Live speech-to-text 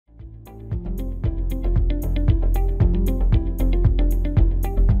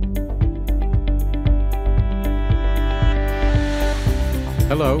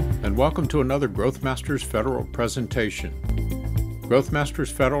Hello, and welcome to another GrowthMasters Federal presentation.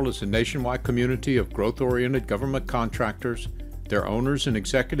 GrowthMasters Federal is a nationwide community of growth-oriented government contractors, their owners and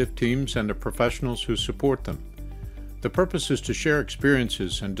executive teams, and the professionals who support them. The purpose is to share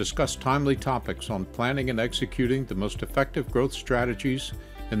experiences and discuss timely topics on planning and executing the most effective growth strategies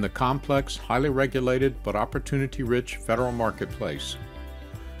in the complex, highly regulated, but opportunity-rich federal marketplace.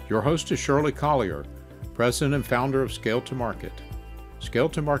 Your host is Shirley Collier, President and founder of Scale to Market. Scale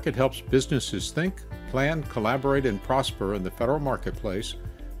to Market helps businesses think, plan, collaborate, and prosper in the federal marketplace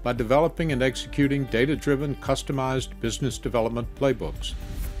by developing and executing data-driven, customized business development playbooks.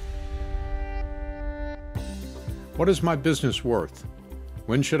 What is my business worth?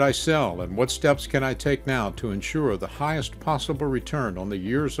 When should I sell, and what steps can I take now to ensure the highest possible return on the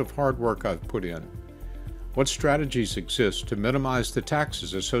years of hard work I've put in? What strategies exist to minimize the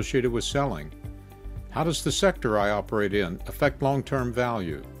taxes associated with selling? How does the sector I operate in affect long-term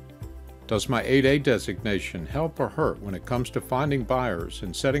value? Does my 8A designation help or hurt when it comes to finding buyers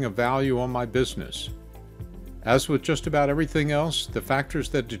and setting a value on my business? As with just about everything else, the factors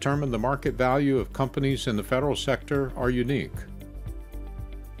that determine the market value of companies in the federal sector are unique.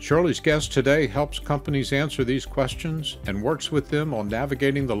 Shirley's guest today helps companies answer these questions and works with them on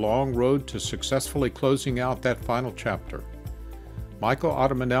navigating the long road to successfully closing out that final chapter. Michael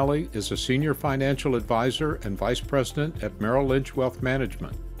Ottamanelli is a Senior Financial Advisor and Vice President at Merrill Lynch Wealth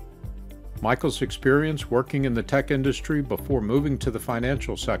Management. Michael's experience working in the tech industry before moving to the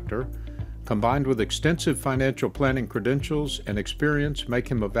financial sector, combined with extensive financial planning credentials and experience, make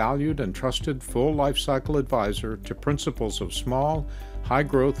him a valued and trusted full lifecycle advisor to principals of small,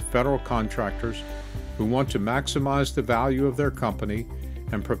 high-growth federal contractors who want to maximize the value of their company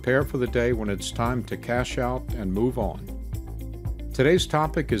and prepare for the day when it's time to cash out and move on. Today's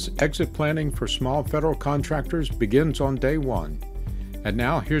topic is exit planning for small federal contractors begins on day one. And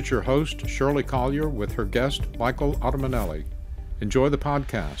now here's your host, Shirley Collier, with her guest, Michael Ottamanelli. Enjoy the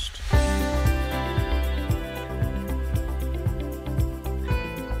podcast.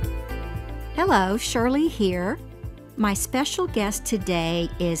 Hello, Shirley here. My special guest today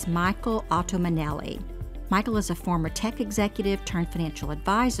is Michael Ottamanelli. Michael is a former tech executive turned financial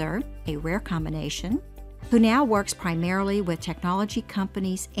advisor, a rare combination, who now works primarily with technology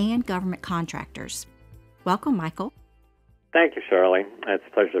companies and government contractors. Welcome, Michael. Thank you, Shirley. It's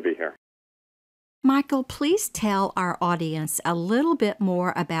a pleasure to be here. Michael, please tell our audience a little bit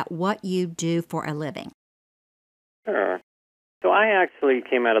more about what you do for a living. Sure. So I actually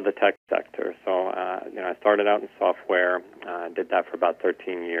came out of the tech sector. So, I started out in software, did that for about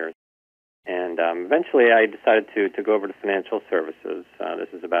 13 years. And eventually I decided to go over to financial services. This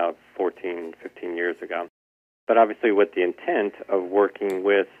is about 15 years ago. But obviously with the intent of working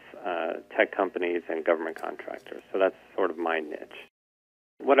with tech companies and government contractors. So that's sort of my niche.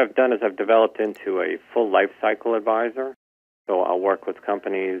 What I've done is I've developed into a full life cycle advisor. So I'll work with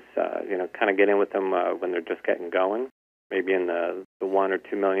companies, kind of get in with them when they're just getting going, maybe in the $1 or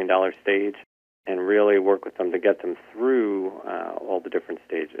 $2 million stage, and really work with them to get them through all the different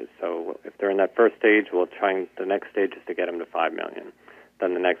stages. So if they're in that first stage, the next stage is to get them to $5 million.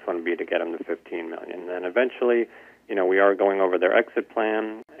 Then the next one would be to get them to $15 million. And then eventually, we are going over their exit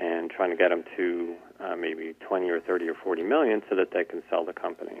plan and trying to get them to maybe 20 or 30 or 40 million so that they can sell the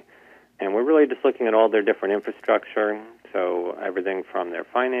company. And we're really just looking at all their different infrastructure, so everything from their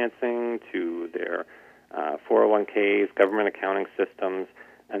financing to their 401ks, government accounting systems,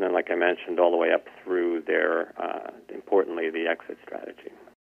 and then, like I mentioned, all the way up through their, importantly, the exit strategy.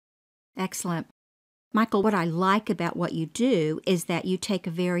 Excellent. Michael, what I like about what you do is that you take a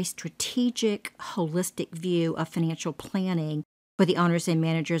very strategic, holistic view of financial planning for the owners and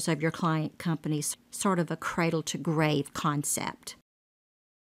managers of your client companies, sort of a cradle-to-grave concept.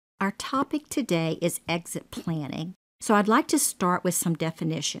 Our topic today is exit planning, so I'd like to start with some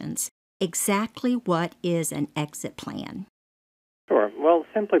definitions. Exactly what is an exit plan? Sure. Well,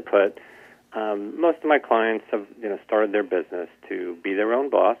 simply put, most of my clients have started their business to be their own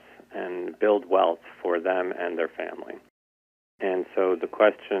boss and build wealth for them and their family. And so the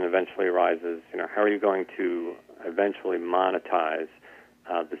question eventually arises, how are you going to eventually monetize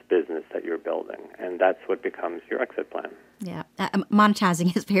this business that you're building? And that's what becomes your exit plan. Yeah,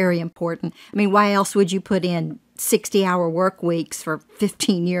 monetizing is very important. I mean, why else would you put in 60-hour work weeks for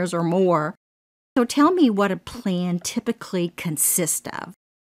 15 years or more? So tell me what a plan typically consists of.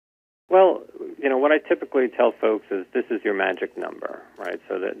 Well, what I typically tell folks is this is your magic number, right?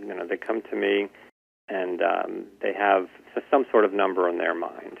 So that, they come to me and they have some sort of number in their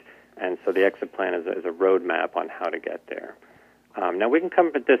mind. And so the exit plan is a roadmap on how to get there. Now, we can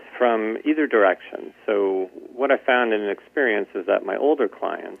come at this from either direction. So what I found in experience is that my older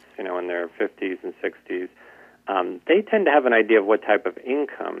clients, in their 50s and 60s, they tend to have an idea of what type of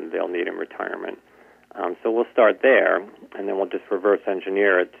income they'll need in retirement. So we'll start there, and then we'll just reverse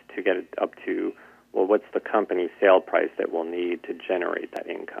engineer it to get it up to, well, what's the company sale price that we'll need to generate that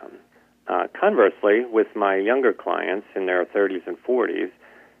income? Conversely, with my younger clients in their 30s and 40s,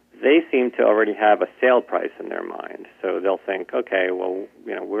 they seem to already have a sale price in their mind. So they'll think, okay, well,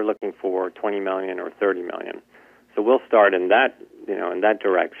 we're looking for $20 million or $30 million. So we'll start in that, in that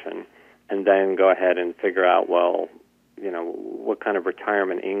direction, and then go ahead and figure out, well, what kind of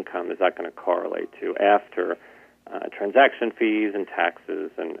retirement income is that going to correlate to after transaction fees and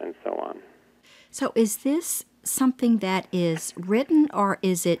taxes and so on. So is this something that is written, or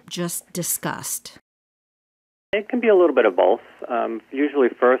is it just discussed? It can be a little bit of both. Usually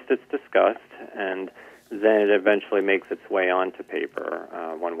first it's discussed, and then it eventually makes its way onto paper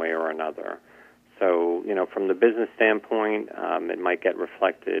one way or another. So, from the business standpoint, it might get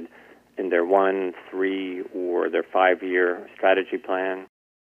reflected in their 1, 3, or their 5-year strategy plan.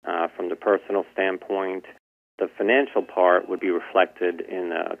 From the personal standpoint, the financial part would be reflected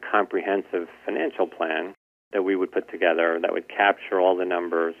in a comprehensive financial plan that we would put together that would capture all the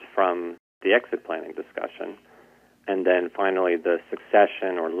numbers from the exit planning discussion. And then finally, the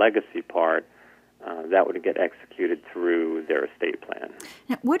succession or legacy part, that would get executed through their estate plan.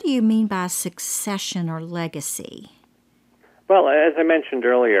 Now, what do you mean by succession or legacy? Well, as I mentioned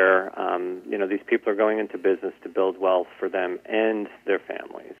earlier, these people are going into business to build wealth for them and their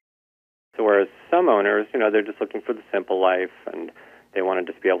families. So whereas some owners, they're just looking for the simple life and they want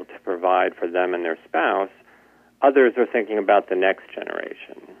to just be able to provide for them and their spouse, others are thinking about the next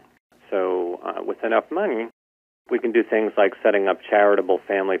generation. So with enough money, we can do things like setting up charitable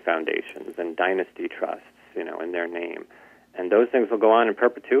family foundations and dynasty trusts, in their name. And those things will go on in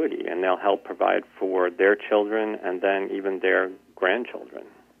perpetuity, and they'll help provide for their children and then even their grandchildren.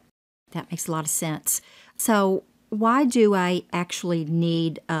 That makes a lot of sense. So why do I actually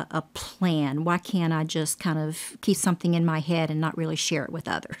need a plan? Why can't I just kind of keep something in my head and not really share it with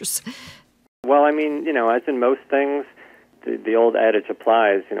others? Well, as in most things, the old adage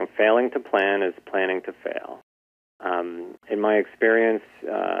applies, failing to plan is planning to fail. In my experience,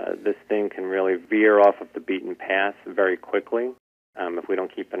 this thing can really veer off of the beaten path very quickly if we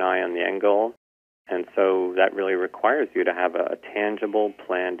don't keep an eye on the end goal. And so that really requires you to have a tangible,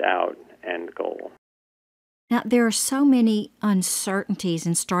 planned out end goal. Now, there are so many uncertainties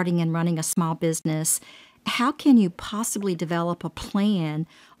in starting and running a small business. How can you possibly develop a plan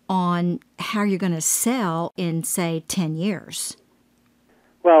on how you're going to sell in, say, 10 years?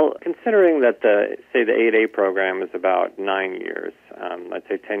 Well, considering that the 8A program is about 9 years, I'd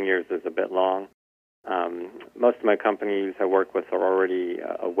say 10 years is a bit long. Most of my companies I work with are already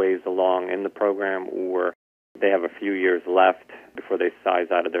a ways along in the program, or they have a few years left before they size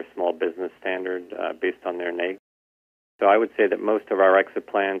out of their small business standard based on their NAIC. So I would say that most of our exit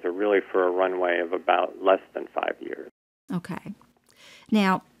plans are really for a runway of about less than 5 years. Okay.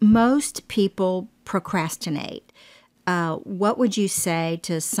 Now, most people procrastinate. What would you say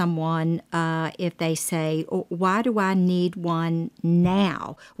to someone if they say, why do I need one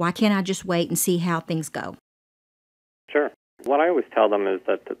now? Why can't I just wait and see how things go? Sure. What I always tell them is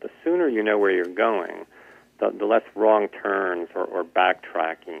that the sooner you know where you're going, the less wrong turns or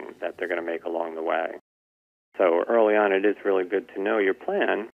backtracking that they're going to make along the way. So early on, it is really good to know your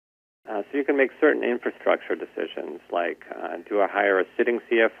plan so you can make certain infrastructure decisions like do I hire a sitting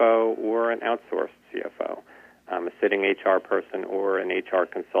CFO or an outsourced CFO? A sitting HR person or an HR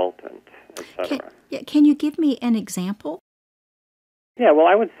consultant, etc. Can you give me an example? Yeah, well,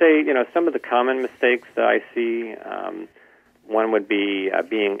 I would say, some of the common mistakes that I see, one would be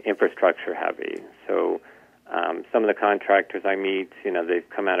being infrastructure heavy. So some of the contractors I meet, they've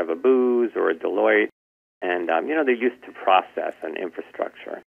come out of a Booz or a Deloitte, and, they're used to process and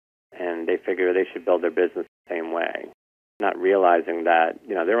infrastructure, and they figure they should build their business the same way, not realizing that,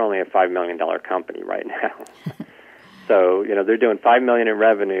 they're only a $5 million company right now. So, they're doing $5 million in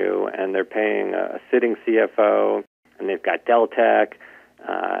revenue, and they're paying a sitting CFO, and they've got Deltek,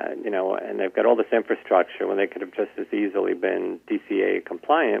 and they've got all this infrastructure when they could have just as easily been DCA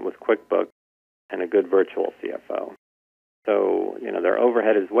compliant with QuickBooks and a good virtual CFO. So, their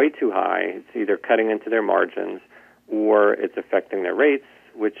overhead is way too high. It's either cutting into their margins or it's affecting their rates,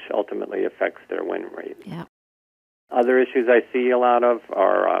 which ultimately affects their win rate. Yeah. Other issues I see a lot of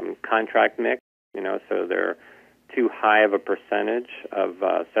are contract mix, so they're too high of a percentage of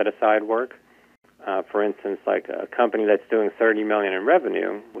set-aside work. For instance, like a company that's doing $30 million in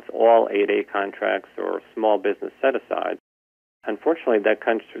revenue with all 8A contracts or small business set-aside, unfortunately, that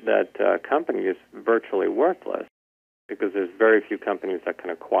company is virtually worthless because there's very few companies that can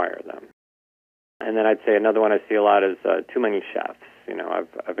acquire them. And then I'd say another one I see a lot is too many chefs.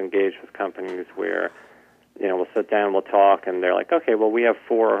 I've engaged with companies where, we'll sit down, we'll talk, and they're like, okay, well, we have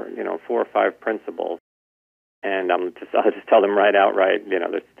four or five principals, and I'll just tell them outright,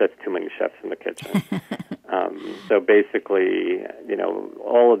 that's too many chefs in the kitchen. So basically,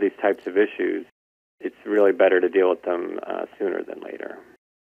 all of these types of issues, it's really better to deal with them sooner than later.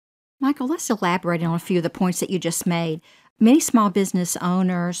 Michael, let's elaborate on a few of the points that you just made. Many small business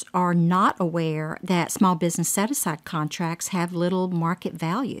owners are not aware that small business set-aside contracts have little market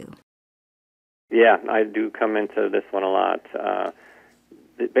value. Yeah, I do come into this one a lot.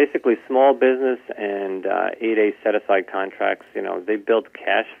 Basically, small business and 8A set-aside contracts, they build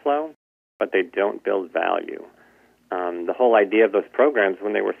cash flow, but they don't build value. The whole idea of those programs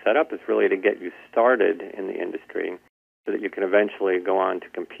when they were set up is really to get you started in the industry so that you can eventually go on to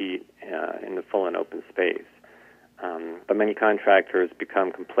compete in the full and open space. But many contractors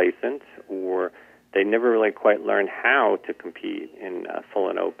become complacent, or they never really quite learn how to compete in full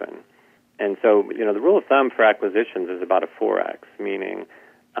and open. And so, the rule of thumb for acquisitions is about a 4X, meaning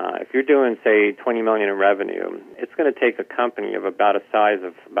if you're doing, say, $20 million in revenue, it's going to take a company of about a size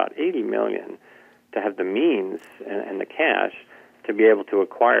of about $80 million to have the means and the cash to be able to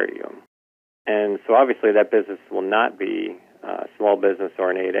acquire you. And so obviously that business will not be a small business or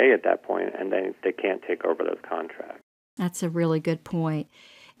an 8A at that point, and they can't take over those contracts. That's a really good point.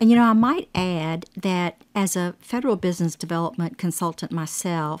 And, I might add that as a federal business development consultant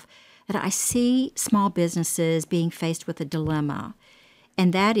myself, that I see small businesses being faced with a dilemma,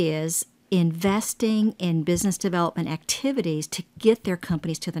 and that is investing in business development activities to get their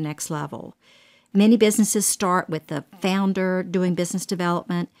companies to the next level. Many businesses start with the founder doing business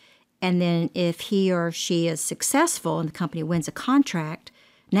development, and then if he or she is successful and the company wins a contract,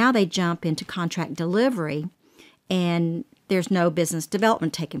 now they jump into contract delivery, and there's no business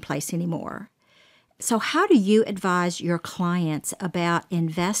development taking place anymore. So how do you advise your clients about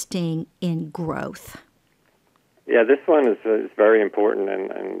investing in growth? Yeah, this one is very important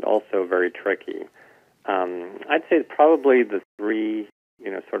and also very tricky. I'd say probably the three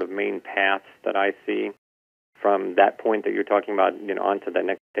sort of main paths that I see from that point that you're talking about, on to the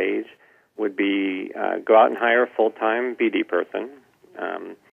next stage would be go out and hire a full-time BD person,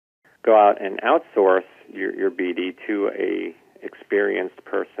 go out and outsource your BD to a experienced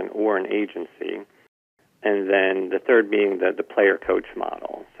person or an agency, and then the third being the player-coach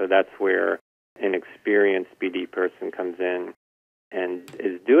model. So that's where an experienced BD person comes in and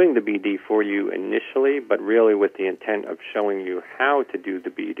is doing the BD for you initially, but really with the intent of showing you how to do the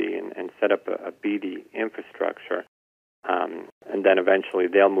BD and set up a BD infrastructure. And then eventually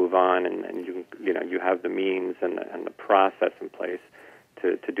they'll move on, and you have the means and the process in place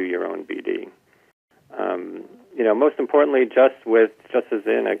to do your own BD. Most importantly, just as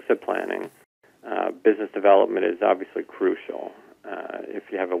in exit planning, business development is obviously crucial. If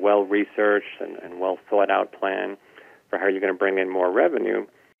you have a well-researched and well-thought-out plan for how you're going to bring in more revenue,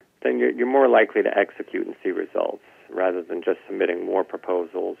 then you're more likely to execute and see results rather than just submitting more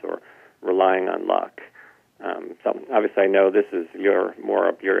proposals or relying on luck. So obviously I know this is more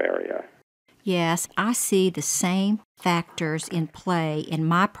up your area. Yes, I see the same factors in play in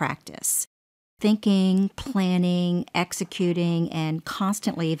my practice. Thinking, planning, executing, and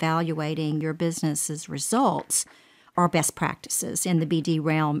constantly evaluating your business's results are best practices in the BD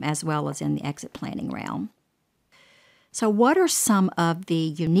realm as well as in the exit planning realm. So what are some of the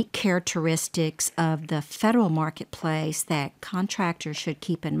unique characteristics of the federal marketplace that contractors should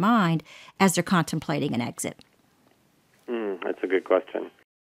keep in mind as they're contemplating an exit? That's a good question.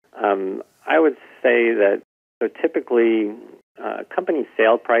 I would say that typically company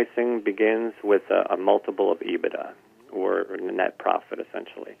sale pricing begins with a multiple of EBITDA, or net profit,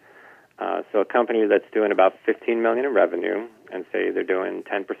 essentially. So a company that's doing about $15 million in revenue, and say they're doing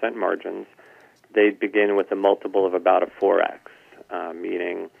 10% margins, they'd begin with a multiple of about a 4X,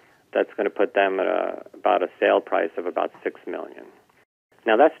 meaning that's going to put them at about a sale price of about $6 million.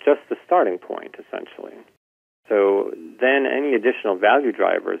 Now, that's just the starting point, essentially. So then any additional value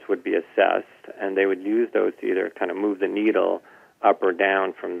drivers would be assessed, and they would use those to either kind of move the needle up or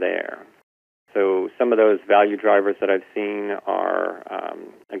down from there. So some of those value drivers that I've seen are,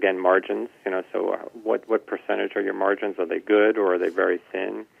 again, margins. So what percentage are your margins? Are they good or are they very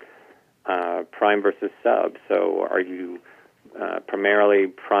thin? Prime versus sub. So are you primarily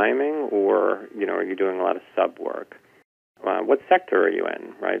priming, or are you doing a lot of sub work? What sector are you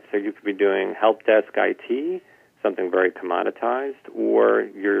in, right? So you could be doing help desk IT, something very commoditized, or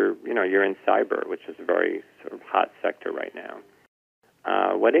you're in cyber, which is a very sort of hot sector right now.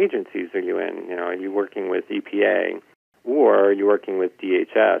 what agencies are you in? You know, are you working with EPA, or are you working with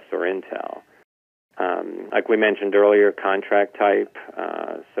DHS or Intel? Like we mentioned earlier, contract type.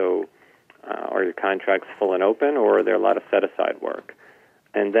 Are your contracts full and open, or are there a lot of set-aside work?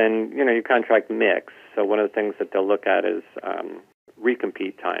 And then, you know, your contract mix. So one of the things that they'll look at is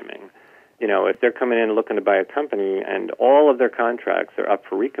recompete timing. You know, if they're coming in looking to buy a company and all of their contracts are up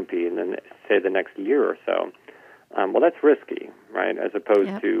for recompete in, say, the next year or so, well, that's risky, right? As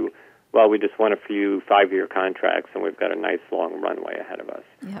opposed to, well, we just won a few 5-year contracts and we've got a nice long runway ahead of us.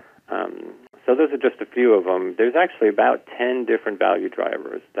 Yep. So those are just a few of them. There's actually about 10 different value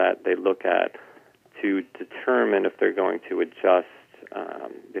drivers that they look at to determine if they're going to adjust,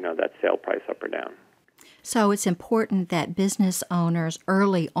 that sale price up or down. So it's important that business owners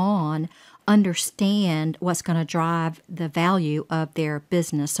early on understand what's going to drive the value of their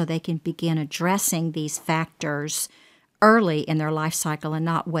business so they can begin addressing these factors early in their life cycle and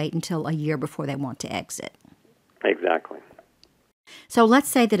not wait until a year before they want to exit. Exactly. So let's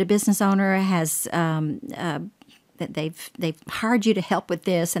say that a business owner has that they've hired you to help with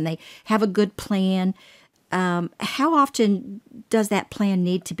this and they have a good plan. How often does that plan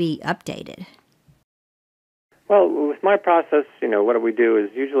need to be updated? Well, with my process, what we do is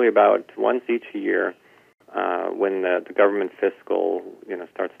usually about once each year when the government fiscal,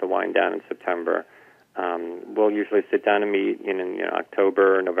 starts to wind down in September. We'll usually sit down and meet in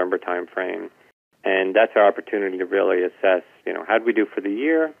October, November timeframe, and that's our opportunity to really assess, how did we do for the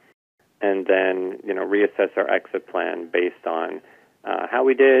year, and then, reassess our exit plan based on how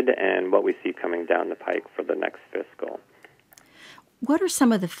we did and what we see coming down the pike for the next fiscal. What are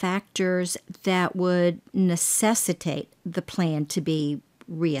some of the factors that would necessitate the plan to be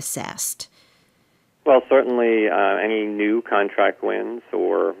reassessed? Well, certainly any new contract wins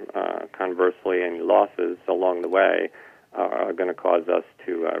or conversely any losses along the way are going to cause us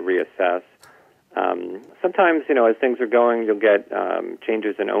to reassess. Sometimes, as things are going, you'll get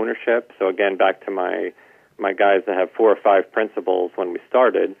changes in ownership. So again, back to my guys that have 4 or 5 principals when we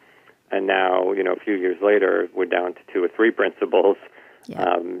started, and now, a few years later, we're down to 2 or 3 principals.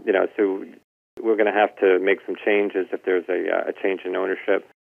 Yeah. So we're going to have to make some changes if there's a change in ownership.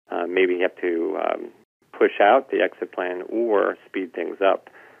 Maybe you have to push out the exit plan or speed things up.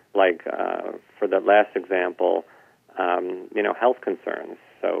 Like for the last example, health concerns.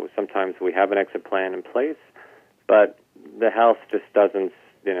 So sometimes we have an exit plan in place, but the health just doesn't,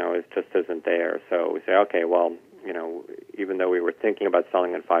 it just isn't there. So we say, okay, well, even though we were thinking about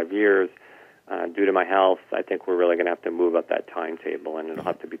selling in 5 years, due to my health, I think we're really going to have to move up that timetable, and it'll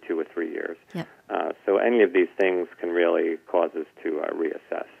have to be 2 or 3 years. Yep. So any of these things can really cause us to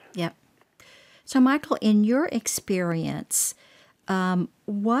reassess. Yep. So, Michael, in your experience,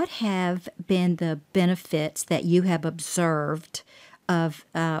 what have been the benefits that you have observed of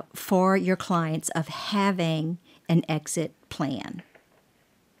for your clients of having an exit plan?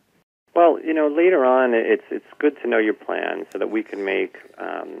 Well, later on, it's good to know your plan so that we can make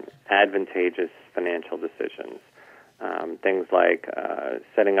advantageous financial decisions. Things like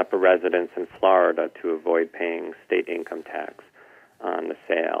setting up a residence in Florida to avoid paying state income tax on the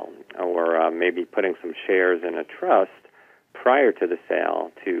sale, or maybe putting some shares in a trust prior to the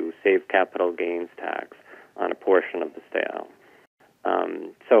sale to save capital gains tax on a portion of the sale.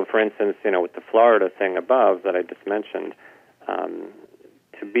 So, for instance, with the Florida thing above that I just mentioned,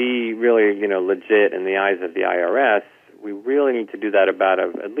 to be really, legit in the eyes of the IRS, we really need to do that about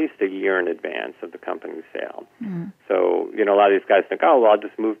at least a year in advance of the company's sale. Mm. So, a lot of these guys think, oh, well, I'll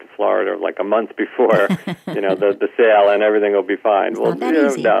just move to Florida like a month before, the sale and everything will be fine. Well,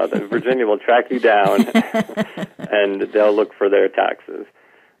 no, Virginia will track you down and they'll look for their taxes.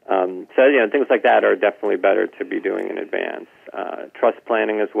 So, things like that are definitely better to be doing in advance. Trust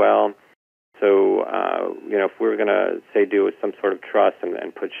planning as well. So, if we're going to, say, do some sort of trust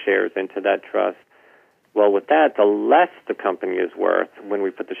and put shares into that trust, well, with that, the less the company is worth when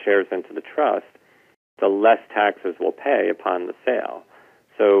we put the shares into the trust, the less taxes we'll pay upon the sale.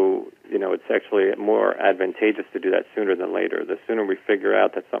 So, it's actually more advantageous to do that sooner than later. The sooner we figure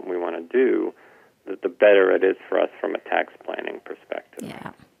out that's something we want to do, the better it is for us from a tax planning perspective.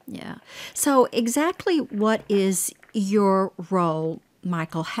 Yeah. So exactly what is your role,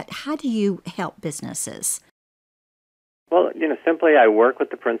 Michael? How do you help businesses? Well, simply I work with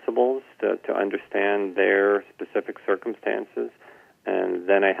the principals to understand their specific circumstances, and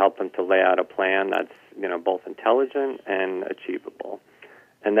then I help them to lay out a plan that's, both intelligent and achievable.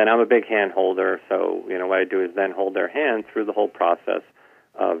 And then I'm a big hand holder, so, what I do is then hold their hand through the whole process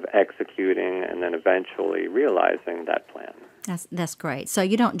of executing and then eventually realizing that plan. That's great. So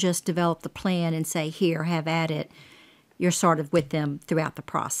you don't just develop the plan and say, here, have at it. you're sort of with them throughout the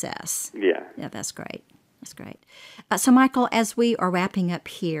process. Yeah. Yeah, that's great. That's great. So, Michael, as we are wrapping up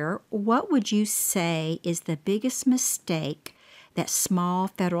here, what would you say is the biggest mistake that small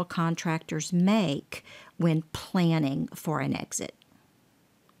federal contractors make when planning for an exit?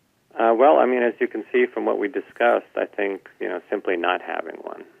 Well, I mean, as you can see from what we discussed, I think, simply not having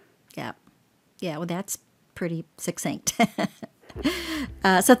one. Yeah. Yeah, well, that's pretty succinct.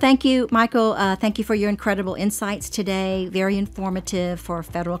 So thank you, Michael. Thank you for your incredible insights today. Very informative for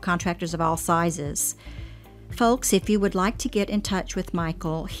federal contractors of all sizes. Folks, if you would like to get in touch with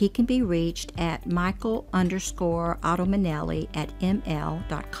Michael, he can be reached at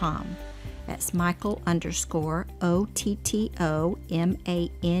Michael_Ottomanelli@ml.com. That's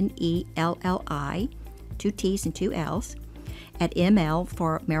Michael_OTTOMANELLI, 2 T's and 2 L's, at ML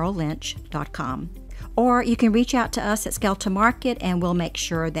for MerrillLynch.com. Or you can reach out to us at Scale to Market and we'll make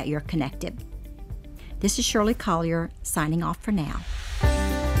sure that you're connected. This is Shirley Collier signing off for now.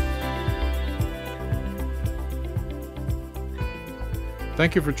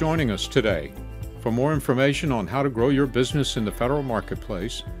 Thank you for joining us today. For more information on how to grow your business in the federal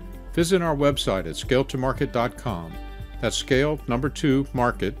marketplace, visit our website at scaletomarket.com. That's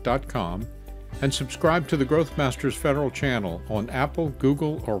scale2market.com. And subscribe to the Growth Masters Federal channel on Apple,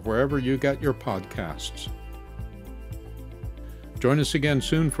 Google, or wherever you get your podcasts. Join us again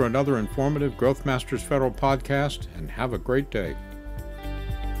soon for another informative Growth Masters Federal podcast, and have a great day.